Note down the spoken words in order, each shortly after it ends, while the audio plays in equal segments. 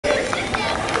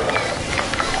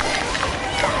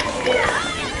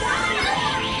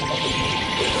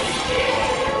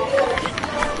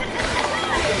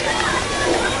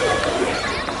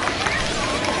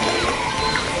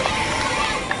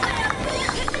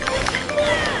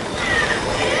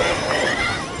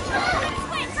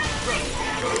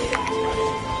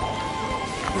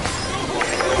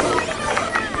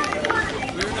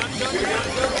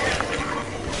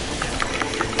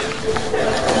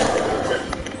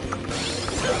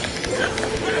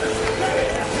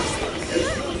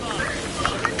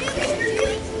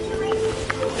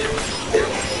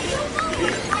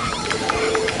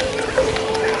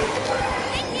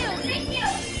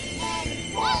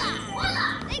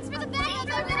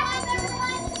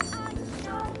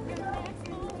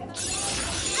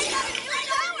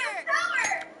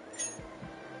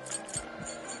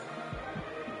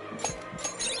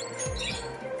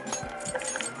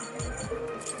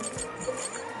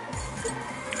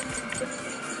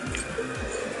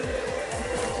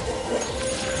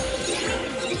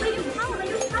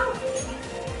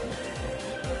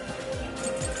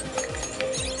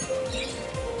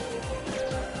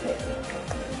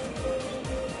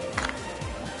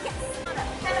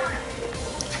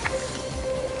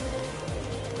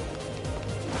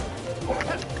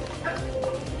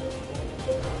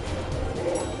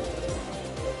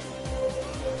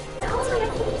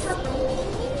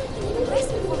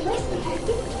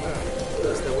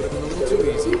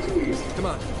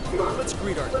Let's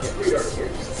greet our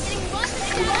guests.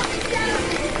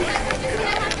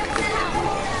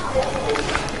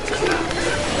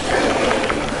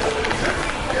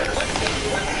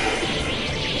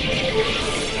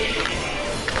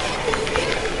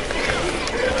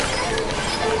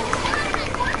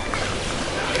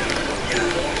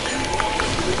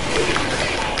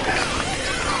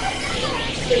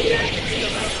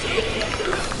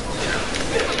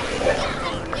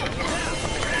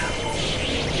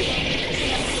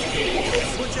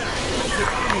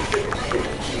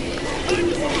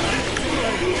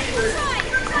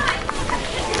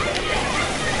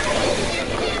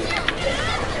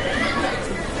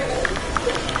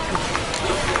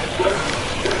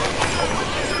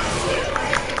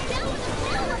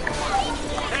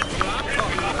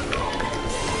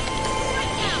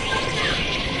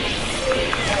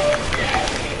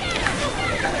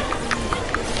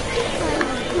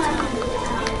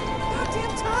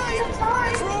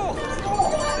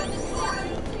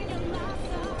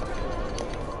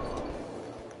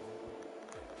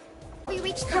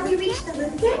 Have we reached the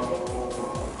roof yet?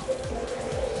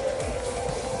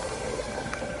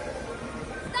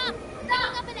 Stop! Stop!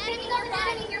 Up an enemy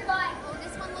nearby! Oh,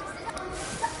 this one looks...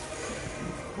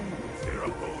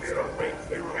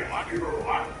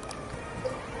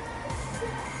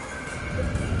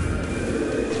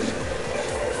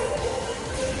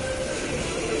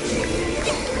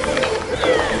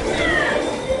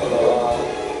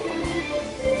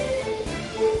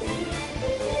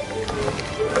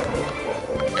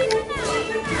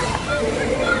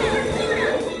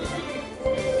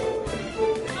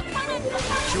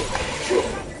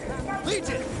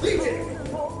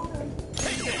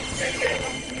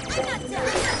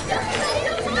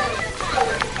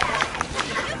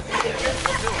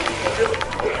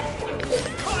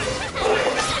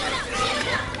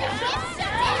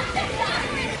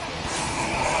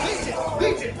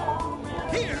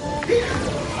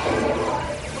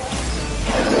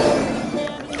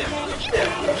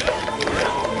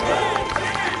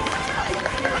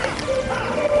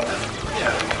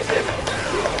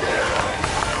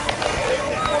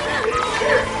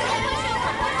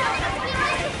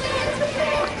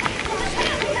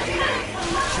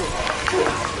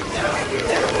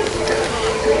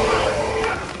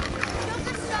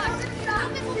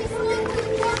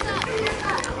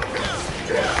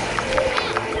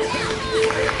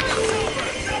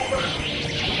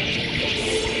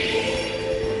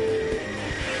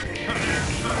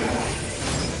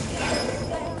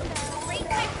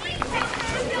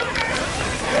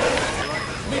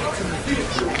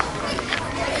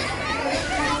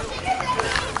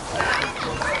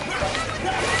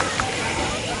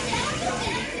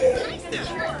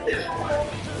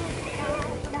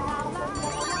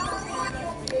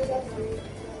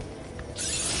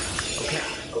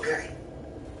 Okay.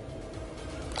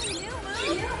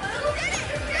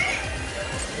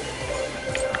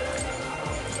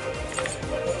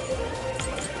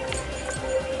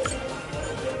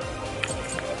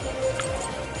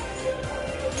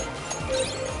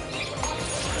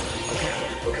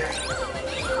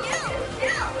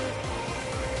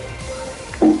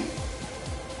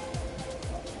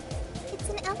 It's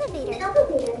an elevator.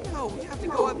 No, we have to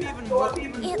go up even more.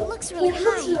 It looks really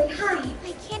high.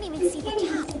 I can't even see the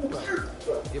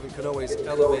top. Given Kanoe's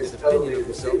elevated opinion of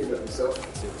himself, let's say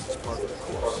this is part of the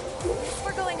course.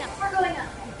 We're going up.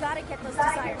 We've got to get those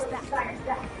desires back.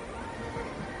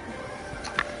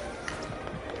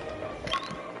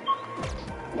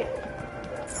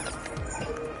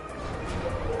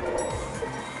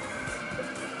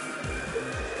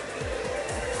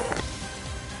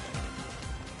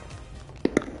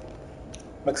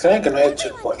 Me extraña que no haya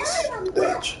checkpoints, de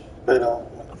hecho, pero...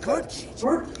 Good.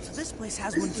 So this place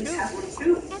has one too.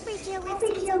 Every jail we've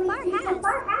seen so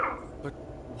far has. But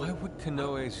why would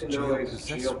Kanoe's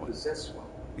jail possess one?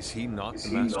 Is he not the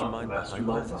mastermind behind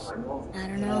all this? I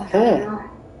don't know.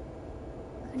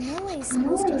 Kanoe is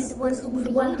supposed to be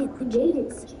the one who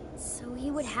created the so he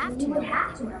would have to know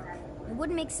that. It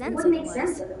wouldn't make sense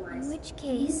otherwise. In which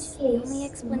case, the only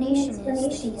explanation is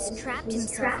that he's trapped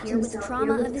himself here with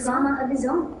trauma of his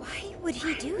own. Why would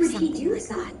he do something like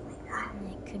that?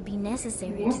 It could be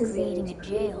necessary to creating a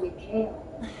jail.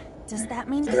 Does that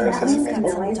mean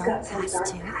Kanoe's got some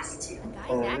dark past too? A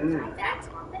guy that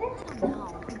confident? I don't know.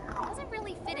 It doesn't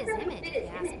really fit his image, if you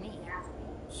ask me.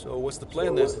 So what's the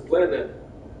plan then?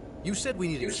 You said we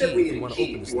need a key if we want to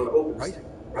open this thing, right?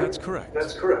 That's correct.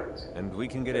 And we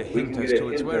can get a hint as to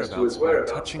its whereabouts by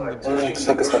touching the building.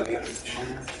 Sé que está bien,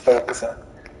 para empezar.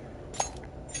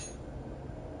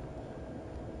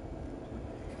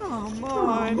 Come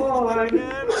on, man.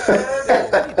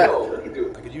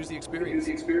 use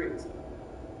the experience.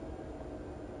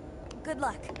 Good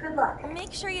luck.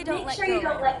 Make sure you Make don't sure you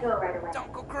don't let go right away.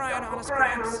 Don't go crying on us,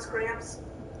 Gramps.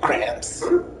 Cramps.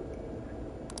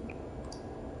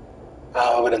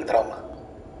 Ah, va a ver el trauma.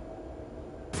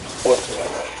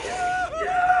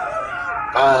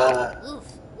 Ah. Oof.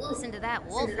 Listen to that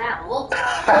wolf.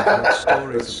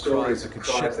 Stories of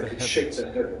cries that could shake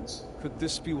the heavens. Could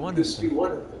this be one of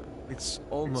them? It's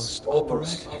almost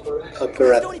operatic.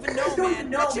 Operatic. Don't even know,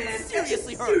 man. That shit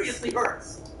seriously hurts.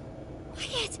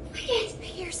 Quiet. I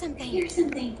hear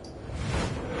something.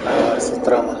 Ah, es un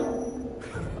trauma.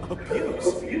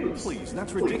 Abuse? Please,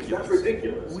 that's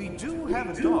ridiculous. We do have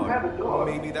a dog.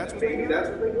 Maybe that's what they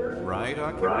were. Right,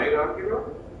 Akira?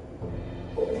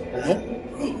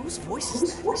 Whose voice is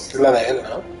that? Es la de él,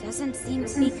 ¿no? Doesn't seem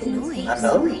to be Kanoe. Ah,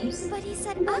 ¿no? But he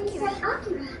said Akira.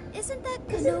 Isn't that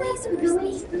Kanoe's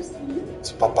first name?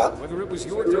 Su papá. Whether it was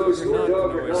your dog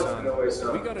or not,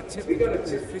 Kanoe-san, we got a tip that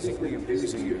you're physically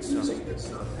abusing your son.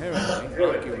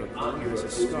 Apparently, Akira has a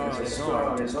scar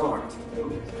on his arm.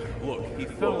 Look, he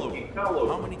fell over.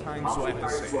 How many times do I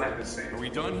have to say? Are we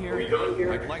done here?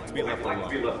 I'd like to be left alone.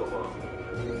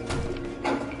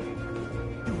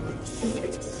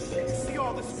 See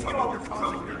all this trouble you're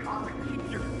causing here?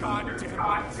 Keep your goddamn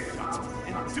mouth shut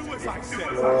and do as I say.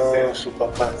 No, su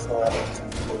papá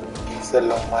se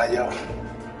lo mayo.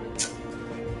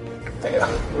 Damn.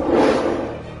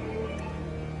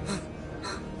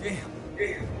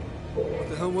 What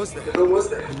the hell was that?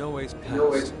 Kanoe's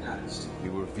past.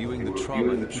 You were viewing the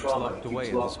trauma that keeps locked away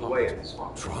in this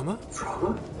heart. Trauma?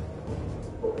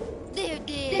 There.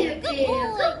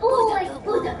 Good boy.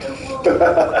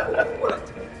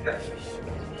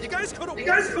 You guys could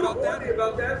have warned me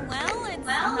about that. Well, it's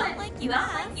not like you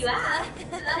asked. I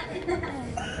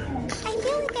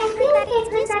feel like I've heard that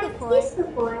excuse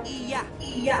before.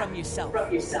 Yeah, from yourself.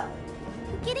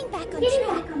 Getting back on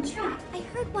track. I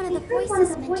heard one of the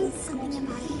voices mention something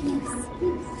about abuse.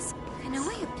 Was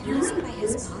Kanoe abused by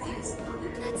his father?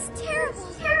 That's terrible.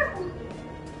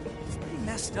 It's pretty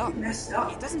messed up.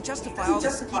 It doesn't justify all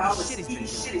this shit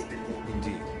he's been doing.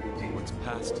 Indeed. What's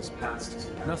past is past.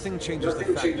 Nothing changes the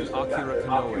fact that Akira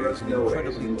Kanoe is an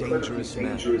incredibly dangerous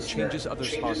man who changes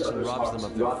others' hearts and robs them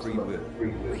of their free will.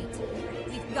 Right.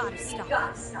 We've got to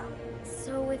stop.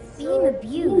 So if being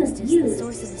abused is the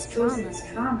source of his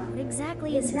trauma, what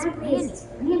exactly is his plan?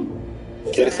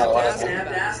 ¿Quieres salvar a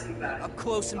him up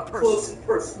close and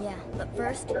personal. Yeah, but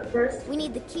first, we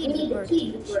need the key to the bird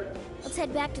cage. Let's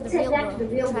head back to the real world and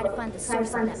try to find the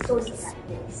source of that place.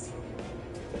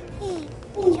 Hey,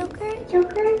 Joker?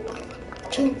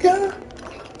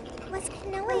 Was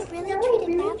Kanoe really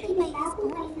treated badly by his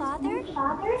own father?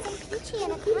 Some Peachy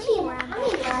and Akane were on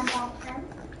that front.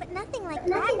 But nothing like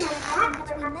that ever happened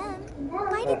between them.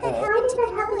 Why did that happen to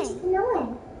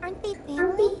Kanoe? Aren't they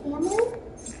family?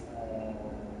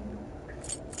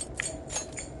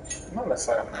 No me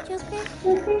suena. Joker, do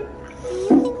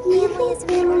you think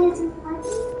family is important?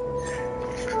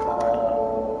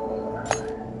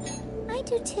 I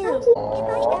do too. If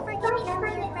I ever get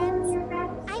family or friends,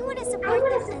 I want to support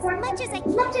them as much as I can.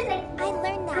 I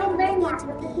learned that from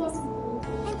the peace.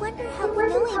 I wonder how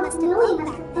Kanoe must have felt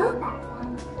back then.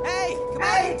 Hey,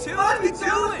 come on, you two, let's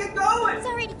get going.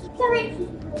 Sorry to keep you waiting.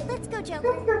 Let's go,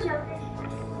 Joker.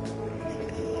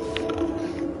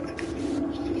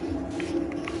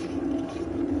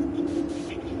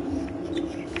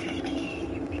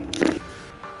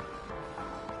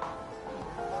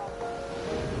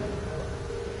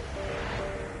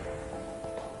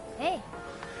 Hey.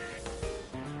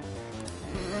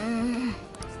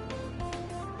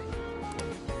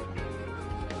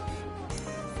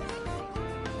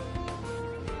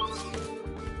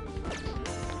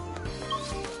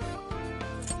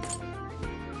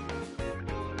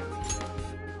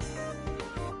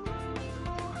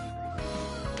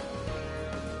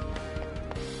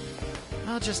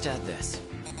 I'll just add this.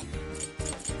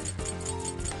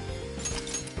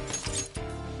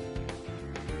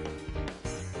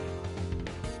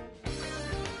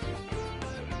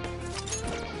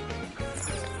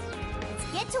 Let's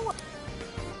get to work.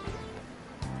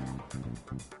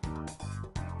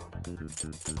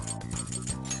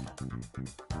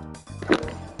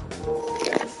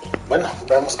 Bueno,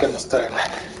 veamos que nos trae la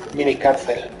mini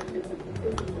cárcel.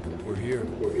 We're here.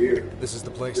 This is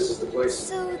the place. So,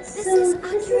 this is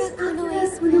Akira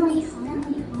Kanoe's family home?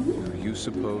 Do you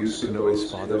suppose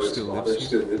Kanoe's father still lives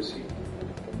here?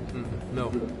 No.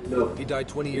 He died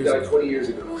 20 years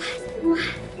ago.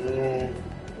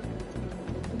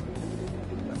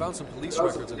 What? found some police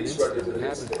records of an incident that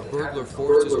happened. A burglar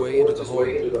forced his way into the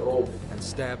home and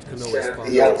stabbed Kanoa's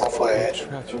Y algo fue father.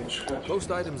 hecho. Most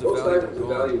items of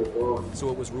value were gone, so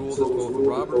it was ruled as both a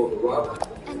robbery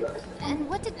And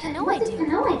what did Kanoa do?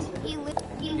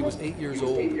 He was 8 years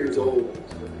old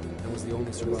and was the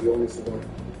only survivor.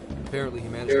 Apparently, he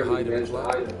managed to hide in a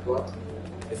closet.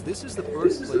 If this is the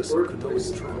birthplace of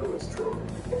Kanoa's trauma,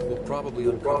 we'll probably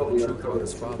uncover the truth about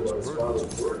his father's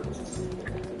murder.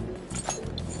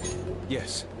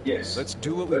 Yes. Let's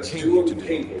do what we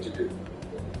came here to do.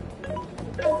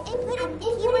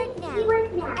 Keyword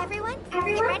now. Everyone,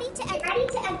 get ready to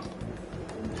enter.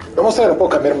 Vamos a ver, no puedo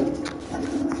cambiar.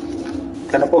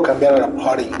 Que no puedo cambiar a la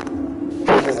party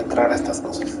antes de entrar a estas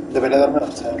cosas. Debería darme la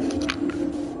opción.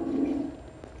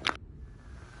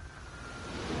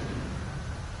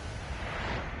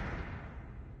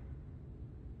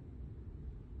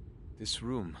 This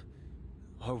room.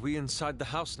 Are we inside the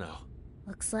house now?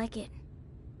 Looks like it.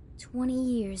 20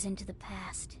 years into the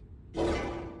past.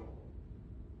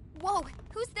 Whoa,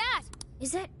 who's that?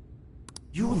 Is that...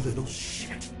 You little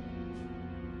shit.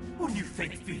 Who do you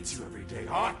think feeds you every day,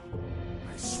 huh?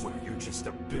 I swear you're just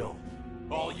a bill.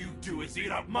 All you do is eat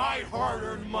up my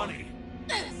hard-earned money.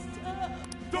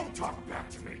 Don't talk back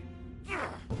to me.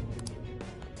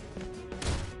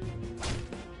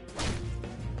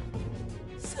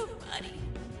 Somebody.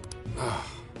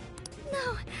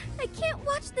 No, I can't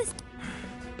watch this.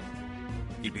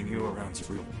 Keeping you around's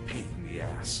a real pain in the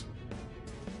ass.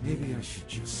 Maybe I should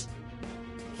just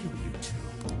kill you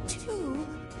two.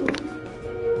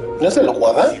 ¿No se lo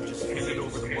guarda?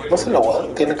 ¿No se lo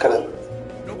guarda? Tiene cara.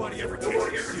 Nobody ever takes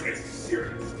you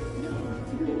serious.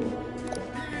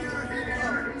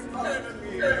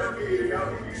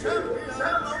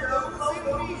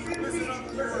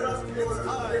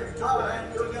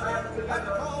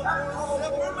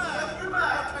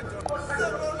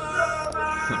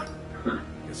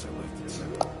 Guess I left it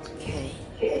simple. Okay.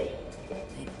 I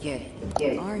get it.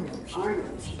 There are no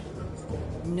heroes.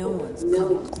 No one's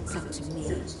coming to come to me.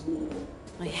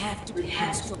 I have to be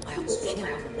hostile. I'll kill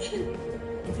him.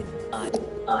 Even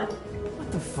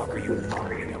What the fuck are you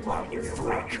worrying about, you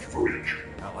freak?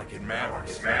 Not like it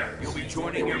matters. You'll be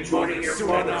joining your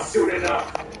mother soon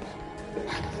enough.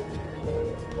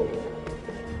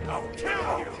 I'll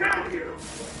kill you!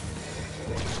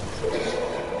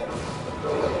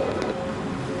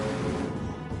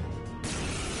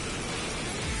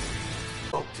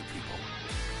 Spoke to people.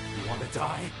 You want to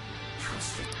die?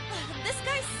 Trust it. This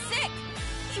guy's sick.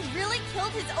 He really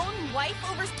killed his own wife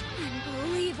over...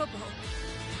 Unbelievable.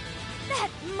 That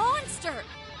monster!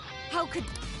 How could...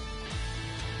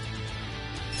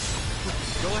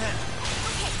 Go ahead.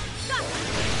 Okay, stop!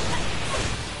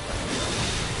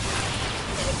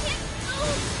 I can't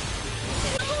move!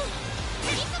 Move!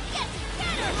 Keep them get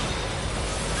better!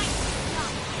 I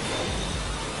stop.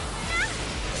 No! Incoming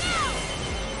attack!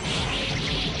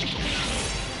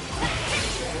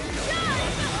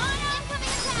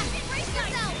 Brace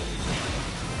yourself!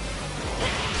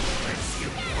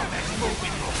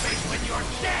 Moving your face when you're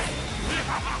dead!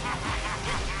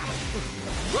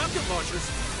 Rocket launchers?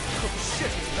 Oh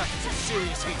shit, he's back in some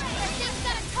serious heat. That ship's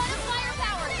got a ton of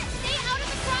firepower! Stay out of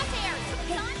the crosshairs!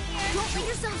 Don't let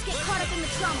yourselves get caught up in the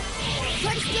trauma.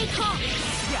 Try to stay calm.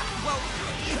 Yeah, well,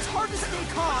 it's hard to stay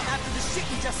calm after the shit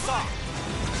you just saw.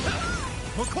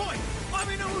 McCoy! Let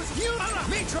me know who's you!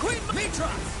 Mitra! Queen Mitra!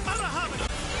 Arahamid!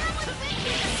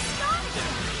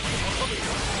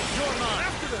 You're mine.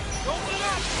 After them. Don't let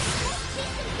up.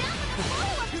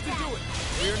 You can do it.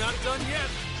 We're not done yet.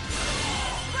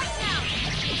 Right now.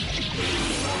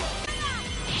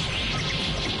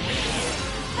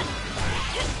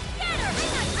 Get her!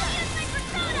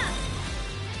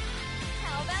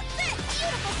 How about this?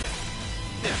 Beautiful.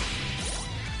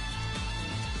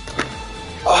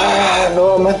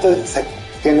 Nuevamente se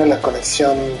tiene la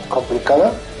conexión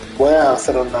complicada. Voy a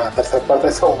hacer una tercera parte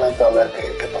de ese momento a ver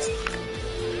qué pasa.